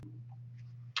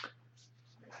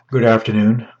Good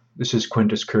afternoon. This is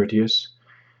Quintus Curtius,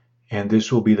 and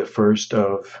this will be the first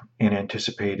of an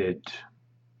anticipated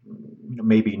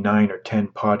maybe 9 or 10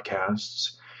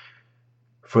 podcasts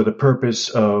for the purpose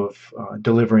of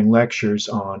delivering lectures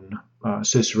on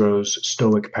Cicero's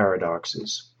Stoic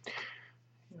paradoxes.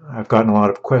 I've gotten a lot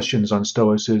of questions on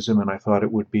Stoicism, and I thought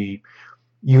it would be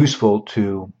useful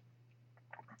to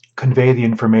convey the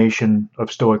information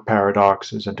of Stoic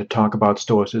paradoxes and to talk about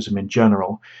Stoicism in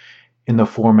general in the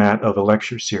format of a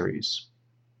lecture series.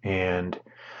 And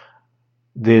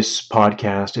this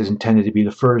podcast is intended to be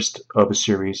the first of a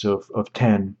series of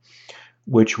 10,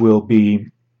 which will be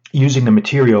using the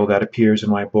material that appears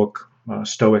in my book,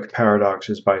 Stoic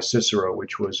Paradoxes by Cicero,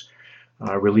 which was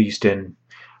released in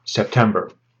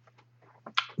September.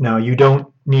 Now, you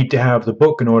don't need to have the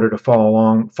book in order to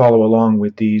follow along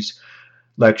with these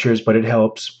lectures, but it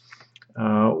helps.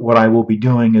 What I will be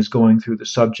doing is going through the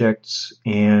subjects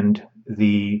and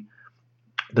the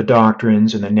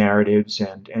doctrines and the narratives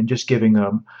and just giving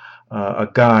a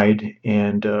guide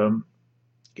and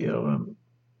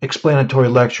explanatory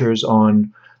lectures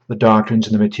on the doctrines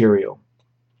and the material.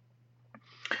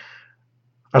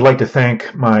 I'd like to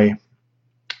thank my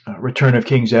Return of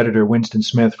Kings editor, Winston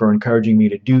Smith, for encouraging me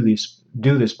to do this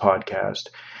podcast.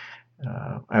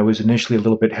 I was initially a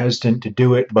little bit hesitant to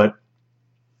do it, but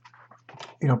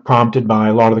prompted by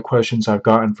a lot of the questions I've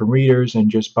gotten from readers and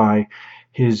just by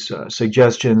his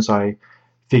suggestions, I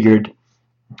figured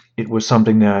it was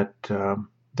something that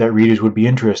readers would be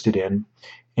interested in,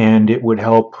 and it would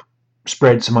help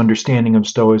spread some understanding of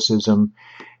Stoicism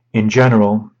in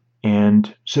general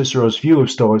and Cicero's view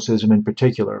of Stoicism in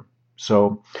particular.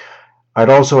 So I'd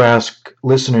also ask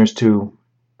listeners to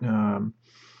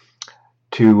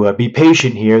be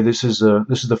patient here. This is the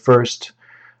first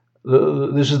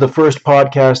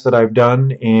podcast that I've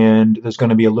done, and there's going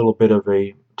to be a little bit of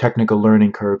a technical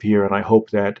learning curve here, and I hope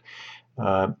that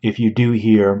if you do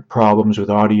hear problems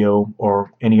with audio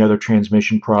or any other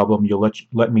transmission problem, you'll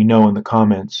let me know in the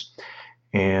comments,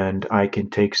 and I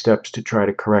can take steps to try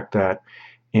to correct that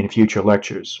in future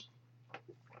lectures.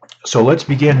 So let's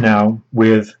begin now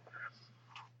with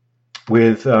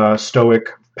Stoic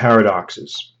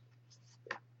paradoxes.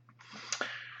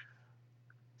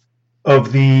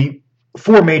 Of the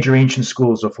four major ancient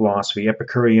schools of philosophy,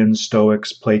 Epicureans,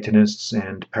 Stoics, Platonists,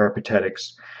 and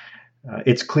Peripatetics,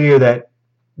 it's clear that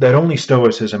only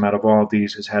Stoicism out of all of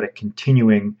these has had a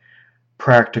continuing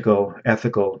practical,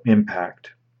 ethical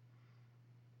impact.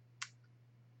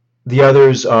 The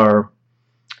others are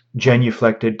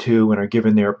genuflected to and are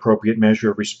given their appropriate measure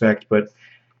of respect, but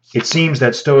it seems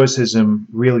that Stoicism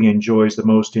really enjoys the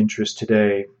most interest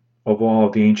today of all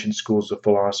of the ancient schools of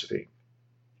philosophy.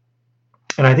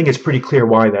 And I think it's pretty clear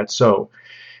why that's so.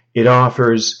 It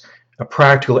offers a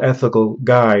practical, ethical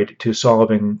guide to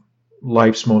solving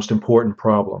life's most important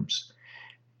problems.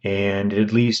 And it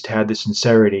at least had the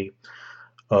sincerity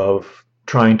of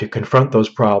trying to confront those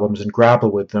problems and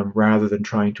grapple with them rather than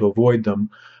trying to avoid them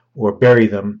or bury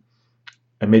them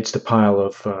amidst a pile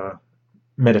of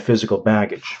metaphysical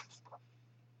baggage.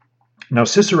 Now,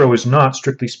 Cicero is not,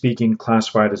 strictly speaking,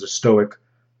 classified as a Stoic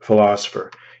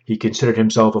philosopher. He considered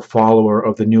himself a follower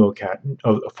of the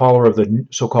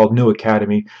so-called New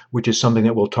Academy, which is something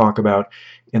that we'll talk about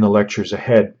in the lectures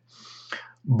ahead.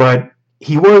 But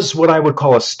he was what I would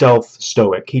call a stealth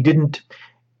Stoic. He didn't,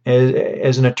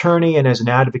 as an attorney and as an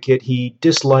advocate, he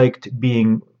disliked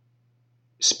being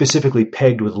specifically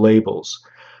pegged with labels.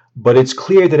 But it's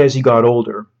clear that as he got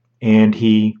older and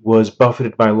he was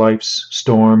buffeted by life's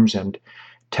storms and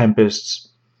tempests,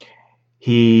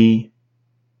 he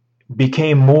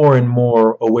became more and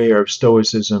more aware of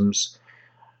Stoicism's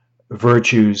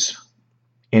virtues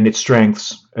and its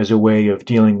strengths as a way of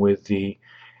dealing with the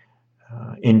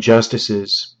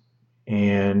injustices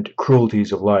and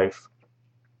cruelties of life.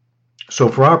 So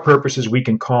for our purposes, we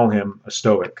can call him a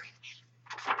Stoic.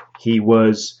 He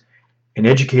was an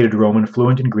educated Roman,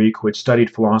 fluent in Greek, who had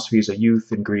studied philosophy as a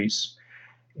youth in Greece,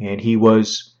 and he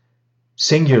was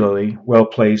singularly well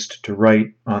placed to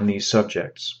write on these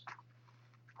subjects.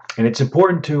 And it's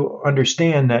important to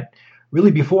understand that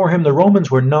really before him, the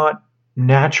Romans were not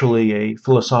naturally a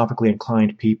philosophically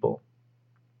inclined people.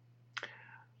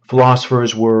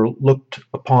 Philosophers were looked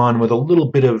upon with a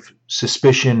little bit of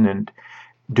suspicion and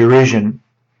derision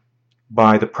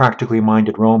by the practically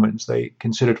minded Romans. They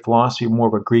considered philosophy more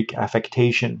of a Greek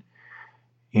affectation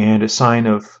and a sign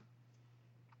of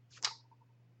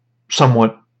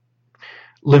somewhat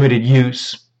limited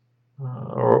use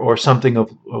or something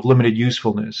of limited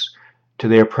usefulness to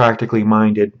their practically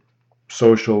minded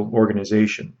social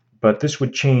organization. But this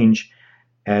would change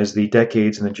as the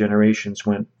decades and the generations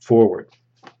went forward.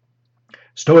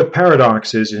 Stoic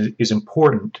paradox is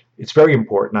important. It's very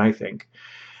important, I think,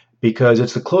 because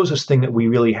it's the closest thing that we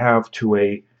really have to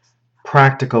a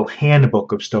practical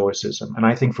handbook of Stoicism. And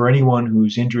I think for anyone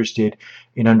who's interested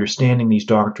in understanding these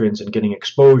doctrines and getting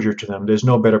exposure to them, there's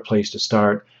no better place to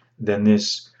start than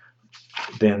this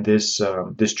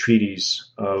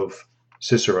treatise of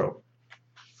Cicero.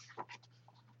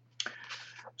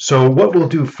 So what we'll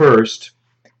do first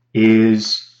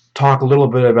is talk a little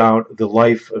bit about the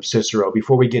life of Cicero.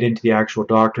 Before we get into the actual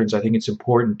doctrines, I think it's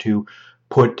important to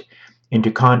put into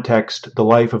context the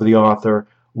life of the author,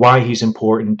 why he's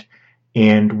important,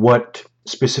 and what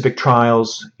specific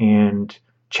trials and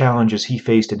challenges he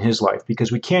faced in his life,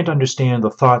 because we can't understand the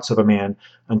thoughts of a man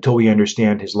until we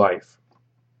understand his life.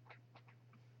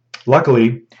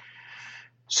 Luckily,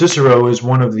 Cicero is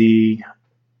one of the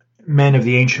men of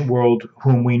the ancient world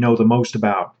whom we know the most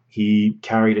about. He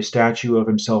carried a statue of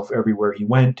himself everywhere he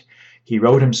went. He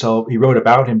wrote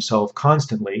about himself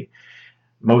constantly.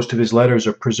 Most of his letters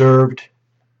are preserved,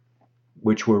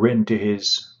 which were written to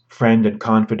his friend and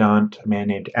confidant, a man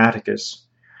named Atticus.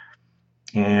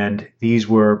 And these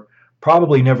were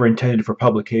probably never intended for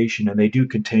publication, and they do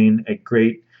contain a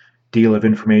great deal of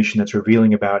information that's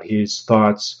revealing about his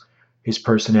thoughts, his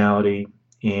personality,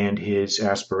 and his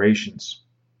aspirations.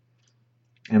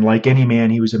 And like any man,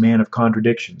 he was a man of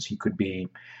contradictions. He could be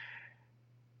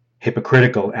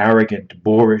hypocritical, arrogant,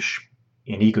 boorish,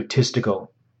 and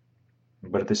egotistical.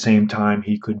 But at the same time,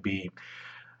 he could be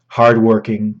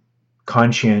hardworking,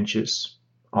 conscientious,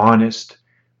 honest,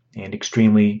 and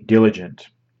extremely diligent.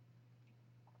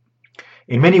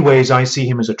 In many ways, I see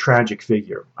him as a tragic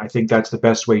figure. I think that's the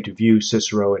best way to view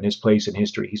Cicero and his place in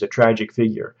history. He's a tragic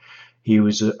figure. He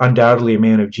was undoubtedly a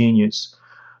man of genius,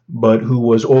 but who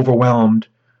was overwhelmed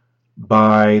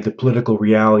by the political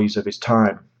realities of his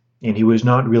time. And he was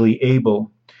not really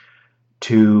able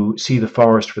to see the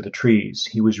forest for the trees.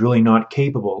 He was really not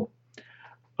capable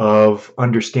of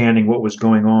understanding what was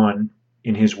going on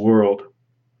in his world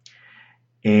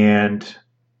and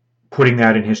putting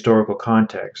that in historical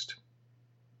context.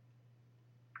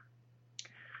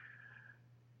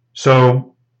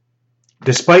 So,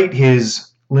 despite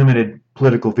his limited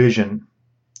political vision,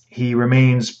 he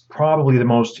remains probably the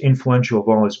most influential of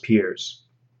all his peers.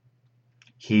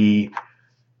 He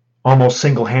almost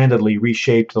single-handedly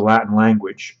reshaped the Latin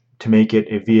language to make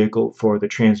it a vehicle for the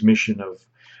transmission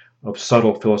of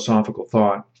subtle philosophical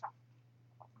thought.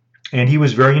 And he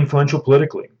was very influential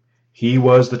politically. He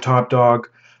was the top dog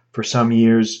for some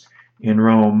years in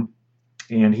Rome,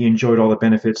 and he enjoyed all the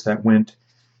benefits that went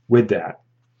with that.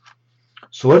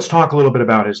 So let's talk a little bit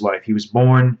about his life. He was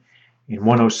born in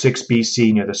 106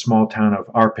 BC near the small town of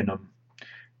Arpinum,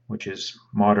 which is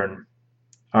modern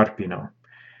Arpino,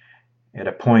 at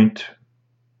a point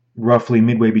roughly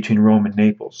midway between Rome and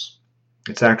Naples.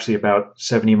 It's actually about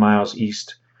 70 miles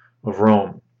east of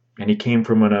Rome, and he came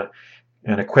from an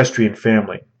equestrian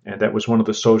family, and that was one of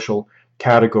the social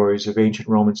categories of ancient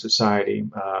Roman society.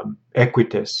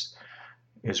 Equitus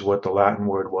is what the Latin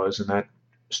word was, and that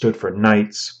stood for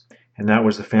knights. And that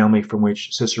was the family from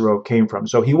which Cicero came from.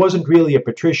 So he wasn't really a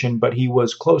patrician, but he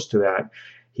was close to that.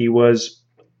 He was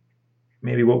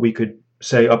maybe what we could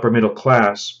say upper middle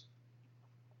class.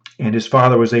 And his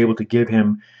father was able to give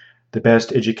him the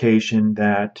best education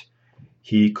that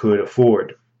he could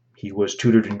afford. He was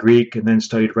tutored in Greek and then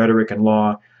studied rhetoric and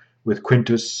law with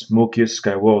Quintus Mucius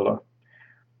Scaevola,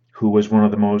 who was one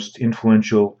of the most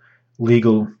influential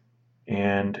legal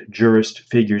and jurist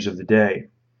figures of the day.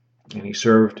 And he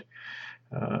served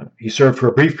for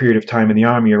a brief period of time in the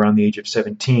army around the age of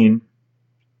 17.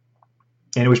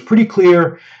 And it was pretty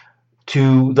clear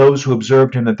to those who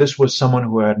observed him that this was someone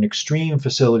who had an extreme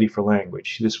facility for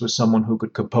language. This was someone who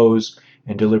could compose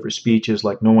and deliver speeches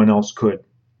like no one else could.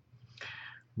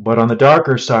 But on the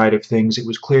darker side of things, it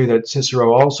was clear that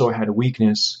Cicero also had a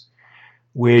weakness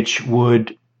which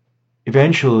would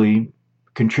eventually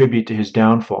contribute to his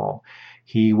downfall.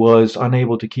 He was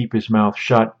unable to keep his mouth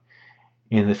shut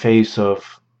in the face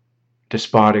of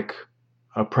despotic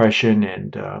oppression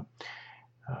and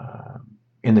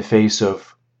in the face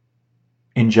of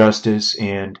injustice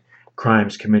and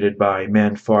crimes committed by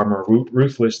men far more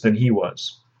ruthless than he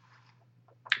was.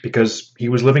 Because he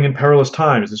was living in perilous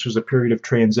times. This was a period of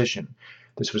transition.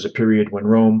 This was a period when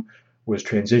Rome was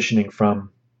transitioning from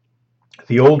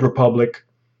the old republic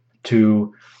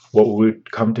to what would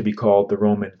come to be called the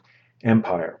Roman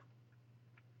Empire.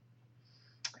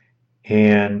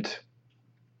 And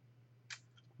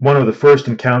one of the first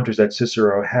encounters that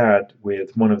Cicero had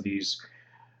with one of these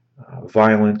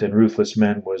violent and ruthless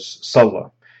men was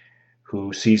Sulla,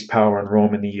 who seized power in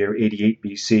Rome in the year 88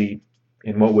 BC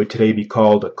in what would today be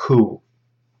called a coup.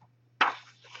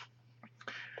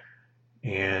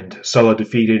 And Sulla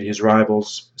defeated his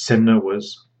rivals. Simna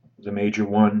was the major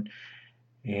one,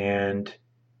 and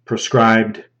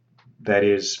proscribed, that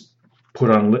is,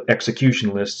 put on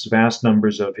execution lists, vast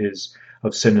numbers of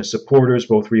Simna's supporters,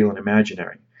 both real and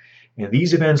imaginary. And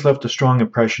these events left a strong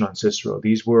impression on Cicero.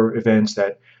 These were events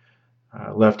that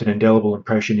left an indelible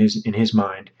impression in his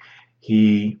mind.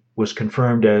 He was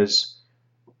confirmed as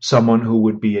someone who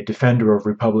would be a defender of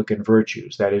republican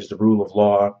virtues, that is, the rule of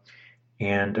law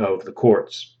and of the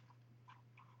courts.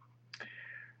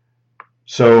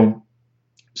 So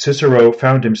Cicero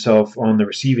found himself on the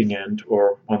receiving end,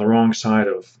 or on the wrong side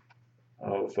of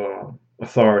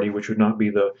authority, which would not be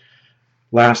the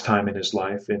last time in his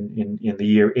life, in the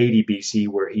year 80 BC,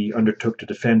 where he undertook to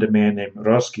defend a man named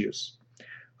Roscius,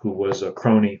 who was a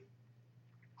crony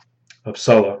of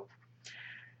Sulla.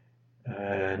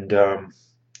 And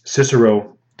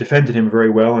Cicero defended him very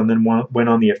well, and then went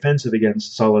on the offensive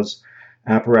against Sulla's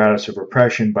apparatus of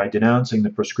repression by denouncing the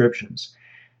proscriptions.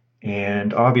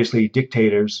 And obviously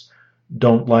dictators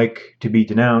don't like to be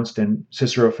denounced, and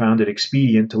Cicero found it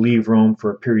expedient to leave Rome for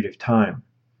a period of time.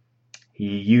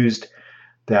 He used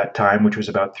that time, which was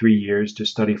about 3 years, to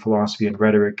study philosophy and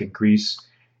rhetoric in Greece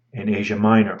and Asia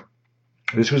Minor.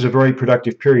 This was a very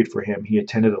productive period for him. He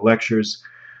attended the lectures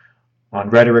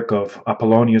on rhetoric of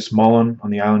Apollonius Molon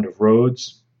on the island of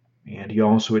Rhodes, and he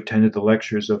also attended the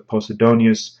lectures of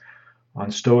Posidonius on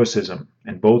Stoicism,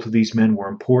 and both of these men were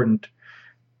important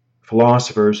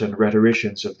philosophers and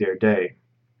rhetoricians of their day.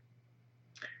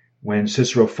 When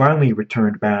Cicero finally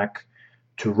returned back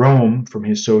to Rome from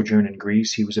his sojourn in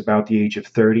Greece, he was about the age of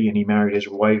 30, and he married his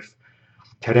wife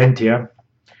Terentia,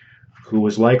 who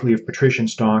was likely of patrician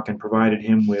stock and provided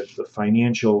him with the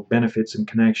financial benefits and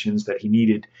connections that he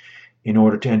needed in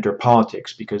order to enter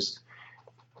politics, because,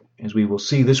 as we will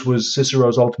see, this was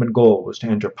Cicero's ultimate goal, was to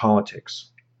enter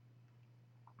politics.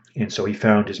 And so he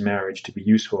found his marriage to be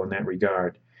useful in that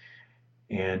regard,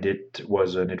 and it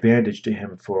was an advantage to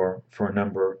him for a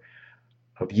number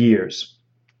of years.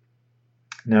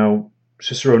 Now,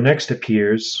 Cicero next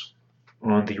appears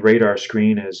on the radar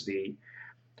screen as the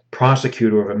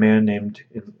prosecutor of a man named,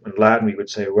 in Latin we would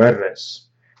say Verres,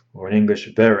 or in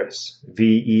English Verres.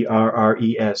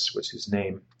 Verres was his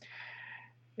name.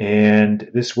 And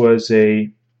this was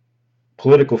a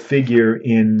political figure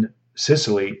in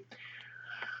Sicily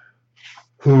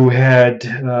who had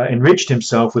enriched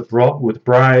himself with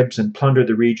bribes and plundered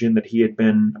the region that he had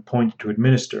been appointed to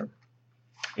administer.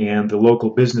 And the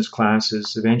local business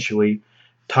classes eventually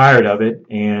tired of it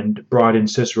and brought in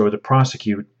Cicero to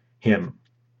prosecute him.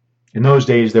 In those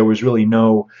days, there was really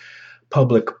no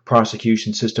public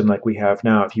prosecution system like we have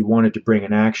now. If you wanted to bring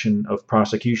an action of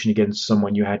prosecution against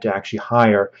someone, you had to actually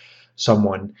hire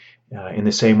someone in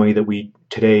the same way that we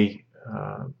today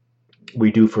we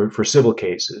do for civil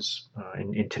cases.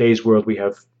 In today's world, we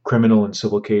have criminal and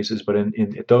civil cases, but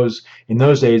in those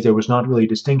days, there was not really a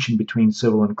distinction between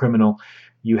civil and criminal.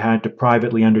 You had to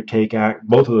privately undertake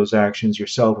both of those actions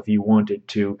yourself if you wanted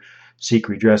to seek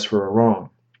redress for a wrong.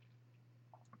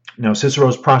 Now,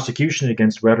 Cicero's prosecution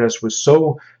against Verres was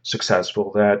so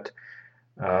successful that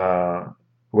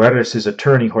Verres'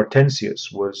 attorney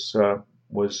Hortensius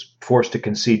was forced to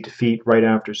concede defeat right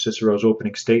after Cicero's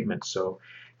opening statement. So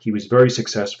he was very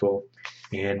successful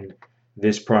in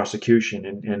this prosecution,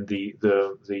 and the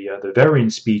Verrian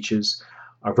speeches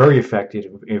are very effective.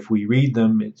 If we read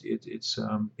them,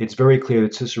 it's very clear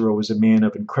that Cicero was a man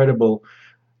of incredible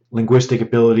linguistic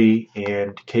ability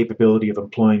and capability of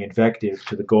employing invective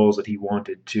to the goals that he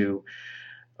wanted to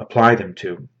apply them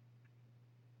to.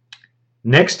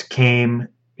 Next came,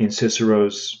 in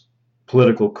Cicero's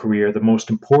political career, the most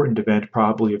important event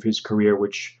probably of his career,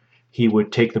 which he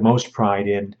would take the most pride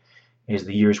in as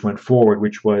the years went forward,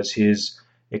 which was his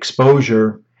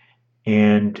exposure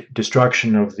and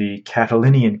destruction of the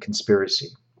Catiline conspiracy.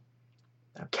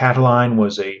 Now, Catiline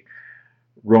was a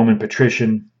Roman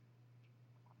patrician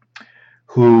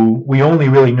who we only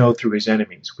really know through his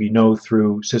enemies. We know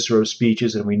through Cicero's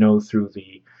speeches, and we know through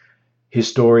the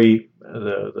historian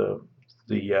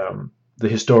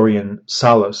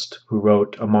Sallust, who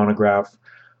wrote a monograph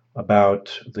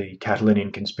about the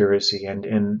Catiline conspiracy,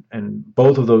 and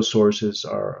both of those sources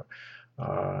are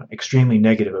extremely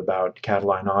negative about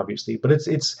Catiline, obviously. But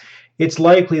it's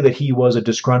likely that he was a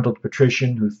disgruntled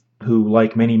patrician who,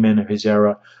 like many men of his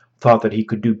era, thought that he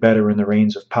could do better in the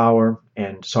reins of power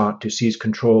and sought to seize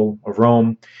control of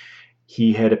Rome.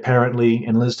 He had apparently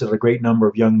enlisted a great number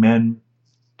of young men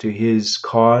to his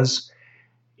cause,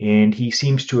 and he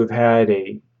seems to have had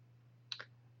a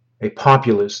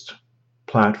populist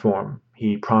platform.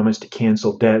 He promised to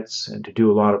cancel debts and to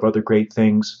do a lot of other great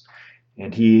things,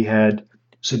 and he had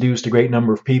seduced a great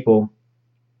number of people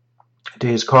to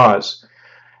his cause.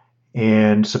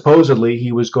 And supposedly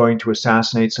he was going to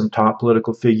assassinate some top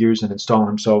political figures and install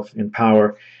himself in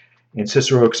power. And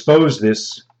Cicero exposed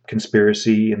this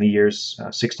conspiracy in the years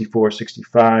 64,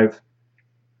 65,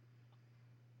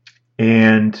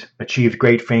 and achieved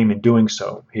great fame in doing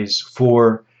so. His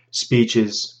 4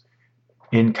 speeches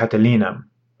in Catilinum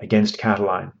against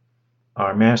Catiline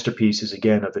are masterpieces,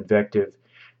 again, of invective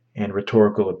and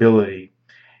rhetorical ability.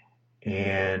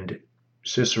 And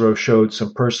Cicero showed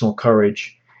some personal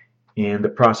courage in the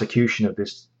prosecution of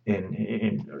this,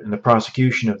 in the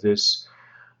prosecution of this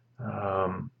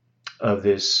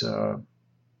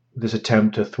this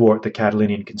attempt to thwart the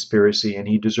Catilinian conspiracy, and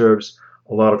he deserves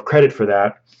a lot of credit for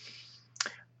that.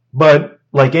 But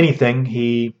like anything,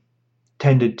 he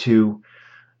tended to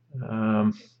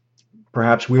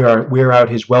perhaps wear out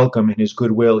his welcome and his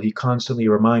goodwill. He constantly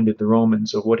reminded the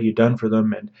Romans of what he had done for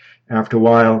them, and after a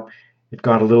while, it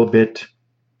got a little bit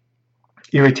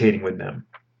irritating with them.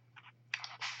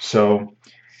 So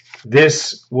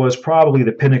this was probably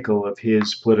the pinnacle of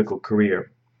his political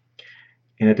career.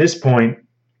 And at this point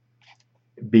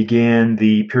began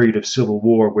the period of civil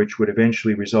war, which would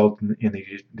eventually result in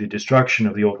the destruction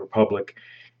of the old republic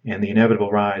and the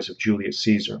inevitable rise of Julius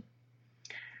Caesar.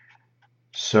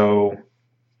 So,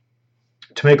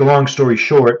 to make a long story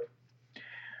short,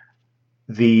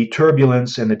 the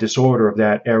turbulence and the disorder of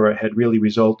that era had really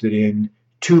resulted in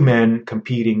 2 men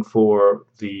competing for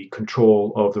the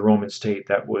control of the Roman state.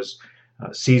 That was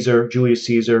Julius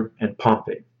Caesar, and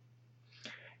Pompey.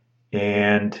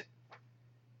 And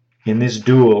in this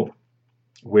duel,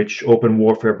 which open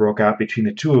warfare broke out between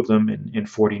the 2 of them in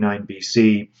 49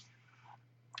 BC,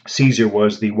 Caesar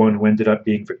was the one who ended up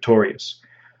being victorious.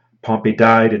 Pompey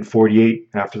died in 48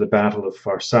 after the Battle of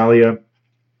Pharsalia,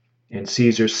 and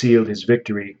Caesar sealed his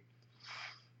victory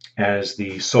as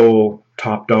the sole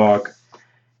top dog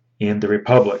in the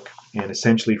Republic, and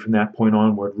essentially from that point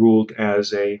onward ruled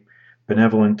as a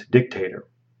benevolent dictator.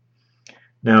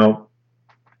 Now,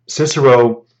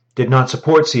 Cicero did not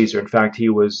support Caesar. In fact, he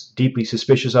was deeply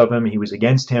suspicious of him. He was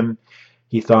against him.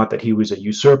 He thought that he was a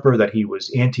usurper, that he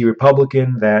was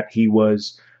anti-republican, that he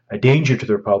was a danger to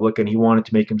the republic, and he wanted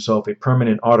to make himself a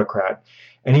permanent autocrat.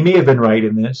 And he may have been right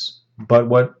in this, but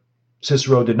what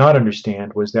Cicero did not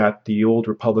understand was that the old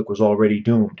republic was already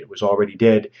doomed. It was already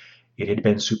dead. It had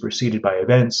been superseded by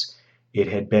events. It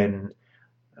had been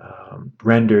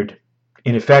rendered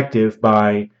ineffective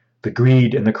by the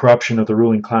greed and the corruption of the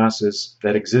ruling classes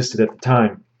that existed at the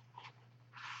time.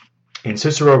 And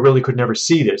Cicero really could never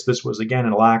see this. This was, again,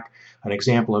 an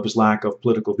example of his lack of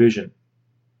political vision.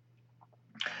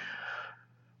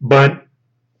 But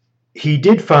he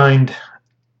did find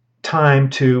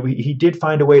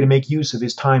a way to make use of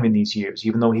his time in these years,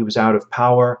 even though he was out of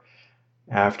power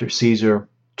after Caesar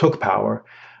took power.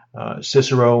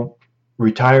 Cicero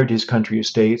retired his country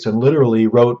estates and literally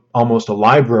wrote almost a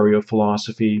library of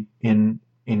philosophy within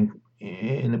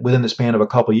the span of a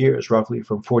couple years, roughly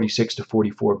from 46 to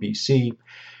 44 BC,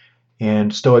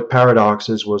 and Stoic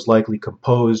Paradoxes was likely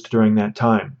composed during that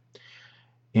time.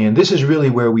 And this is really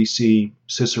where we see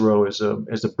Cicero as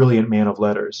a brilliant man of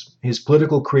letters. His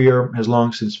political career has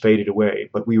long since faded away,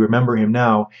 but we remember him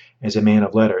now as a man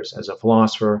of letters, as a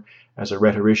philosopher, as a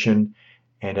rhetorician,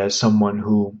 and as someone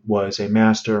who was a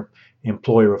master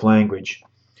employer of language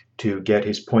to get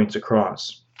his points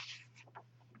across.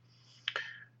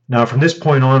 Now, from this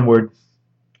point onward,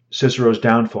 Cicero's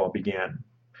downfall began.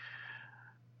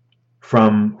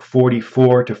 From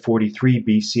 44 to 43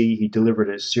 BC, he delivered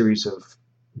a series of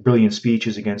brilliant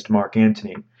speeches against Mark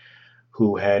Antony,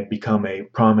 who had become a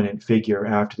prominent figure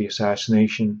after the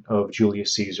assassination of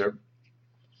Julius Caesar.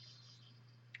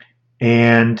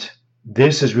 And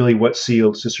this is really what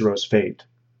sealed Cicero's fate.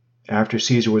 After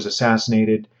Caesar was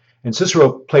assassinated, and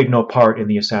Cicero played no part in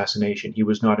the assassination. He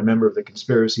was not a member of the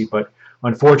conspiracy, but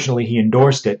unfortunately he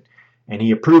endorsed it and he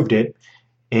approved it.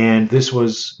 And this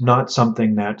was not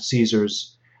something that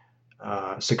Caesar's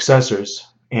successors,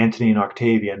 Antony and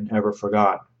Octavian, ever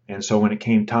forgot. And so when it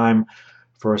came time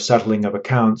for a settling of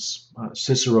accounts,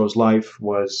 Cicero's life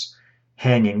was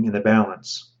hanging in the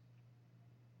balance.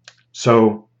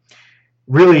 So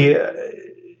really,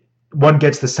 one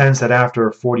gets the sense that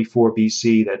after 44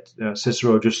 BC that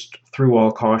Cicero just threw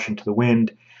all caution to the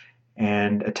wind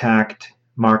and attacked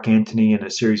Mark Antony in a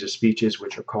series of speeches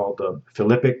which are called the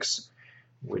Philippics,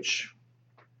 which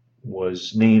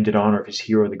was named in honor of his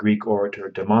hero, the Greek orator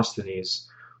Demosthenes,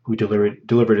 who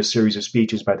delivered a series of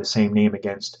speeches by the same name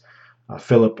against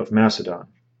Philip of Macedon.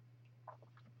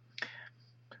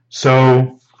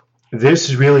 So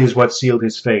this really is what sealed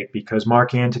his fate, because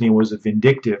Mark Antony was a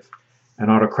vindictive an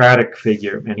autocratic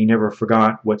figure, and he never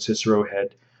forgot what Cicero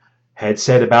had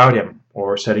said about him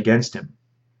or said against him.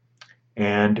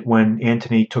 And when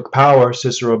Antony took power,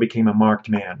 Cicero became a marked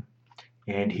man,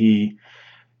 and he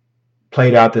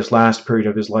played out this last period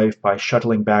of his life by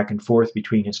shuttling back and forth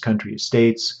between his country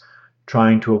estates,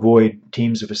 trying to avoid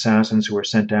teams of assassins who were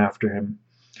sent after him.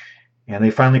 And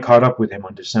they finally caught up with him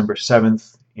on December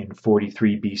 7th in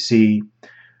 43 BC,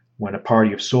 when a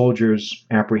party of soldiers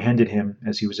apprehended him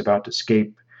as he was about to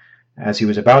escape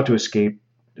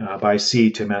by sea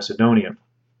to Macedonia.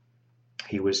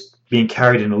 He was being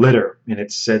carried in a litter, and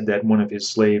it's said that one of his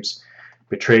slaves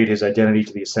betrayed his identity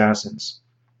to the assassins.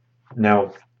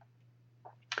 Now,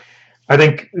 I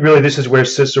think really this is where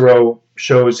Cicero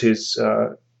shows his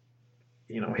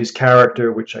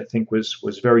character, which I think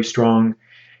was very strong.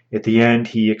 At the end,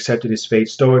 he accepted his fate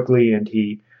stoically, and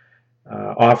he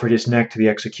offered his neck to the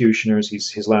executioners.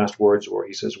 His last words were,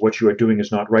 he says, "What you are doing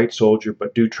is not right, soldier,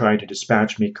 but do try to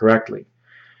dispatch me correctly."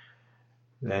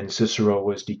 Then Cicero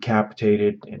was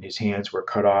decapitated, and his hands were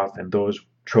cut off, and those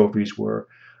trophies were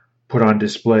put on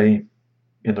display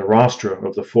in the rostra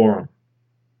of the Forum.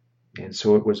 And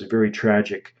so it was a very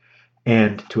tragic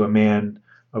end to a man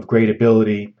of great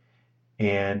ability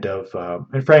and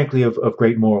frankly of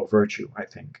great moral virtue, I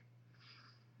think.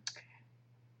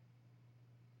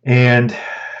 And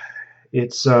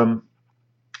it's a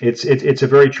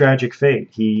very tragic fate.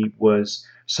 He was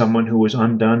someone who was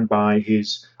undone by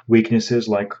his weaknesses,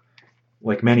 like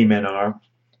many men are,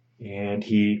 and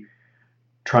he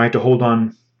tried to hold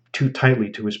on too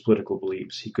tightly to his political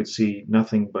beliefs. He could see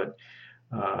nothing but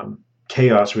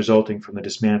chaos resulting from the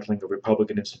dismantling of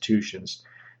Republican institutions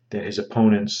that his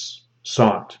opponents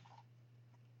sought.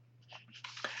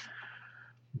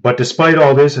 But despite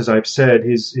all this, as I've said,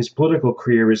 his political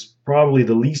career is probably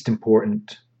the least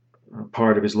important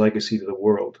part of his legacy to the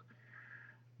world.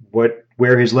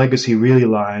 Where his legacy really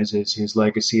lies is his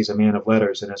legacy as a man of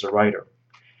letters and as a writer.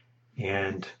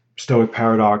 And Stoic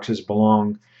Paradoxes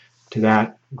belong to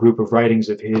that group of writings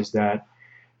of his that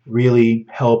really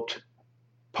helped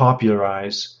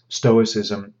popularize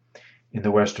Stoicism in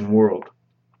the Western world.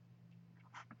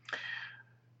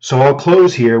 So I'll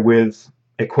close here with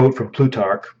a quote from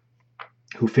Plutarch,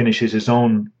 who finishes his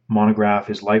own monograph,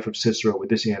 his Life of Cicero, with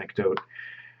this anecdote,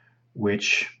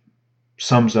 which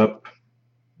sums up,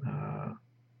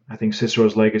 I think,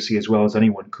 Cicero's legacy as well as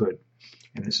anyone could.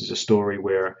 And this is a story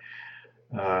where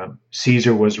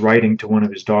Caesar was writing to one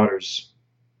of his daughter's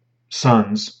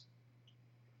sons,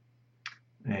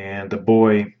 and the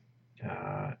boy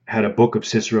had a book of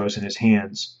Cicero's in his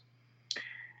hands.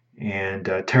 And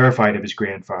terrified of his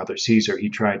grandfather, Caesar, he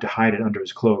tried to hide it under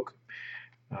his cloak.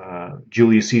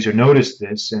 Julius Caesar noticed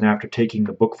this, and after taking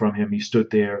the book from him, he stood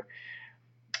there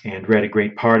and read a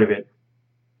great part of it.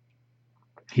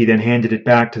 He then handed it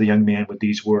back to the young man with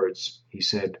these words. He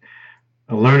said,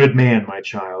 "A learned man, my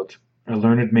child, a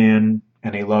learned man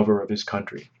and a lover of his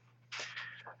country."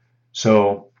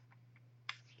 So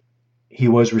he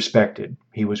was respected.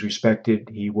 He was respected.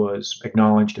 He was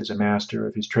acknowledged as a master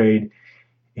of his trade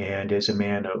and as a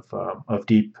man of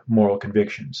deep moral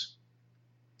convictions.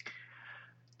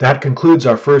 That concludes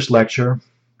our first lecture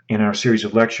in our series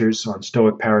of lectures on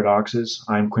Stoic Paradoxes.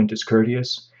 I'm Quintus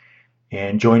Curtius,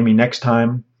 and join me next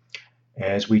time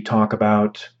as we talk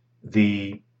about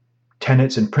the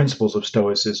tenets and principles of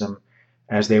Stoicism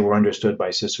as they were understood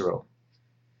by Cicero.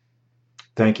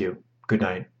 Thank you. Good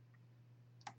night.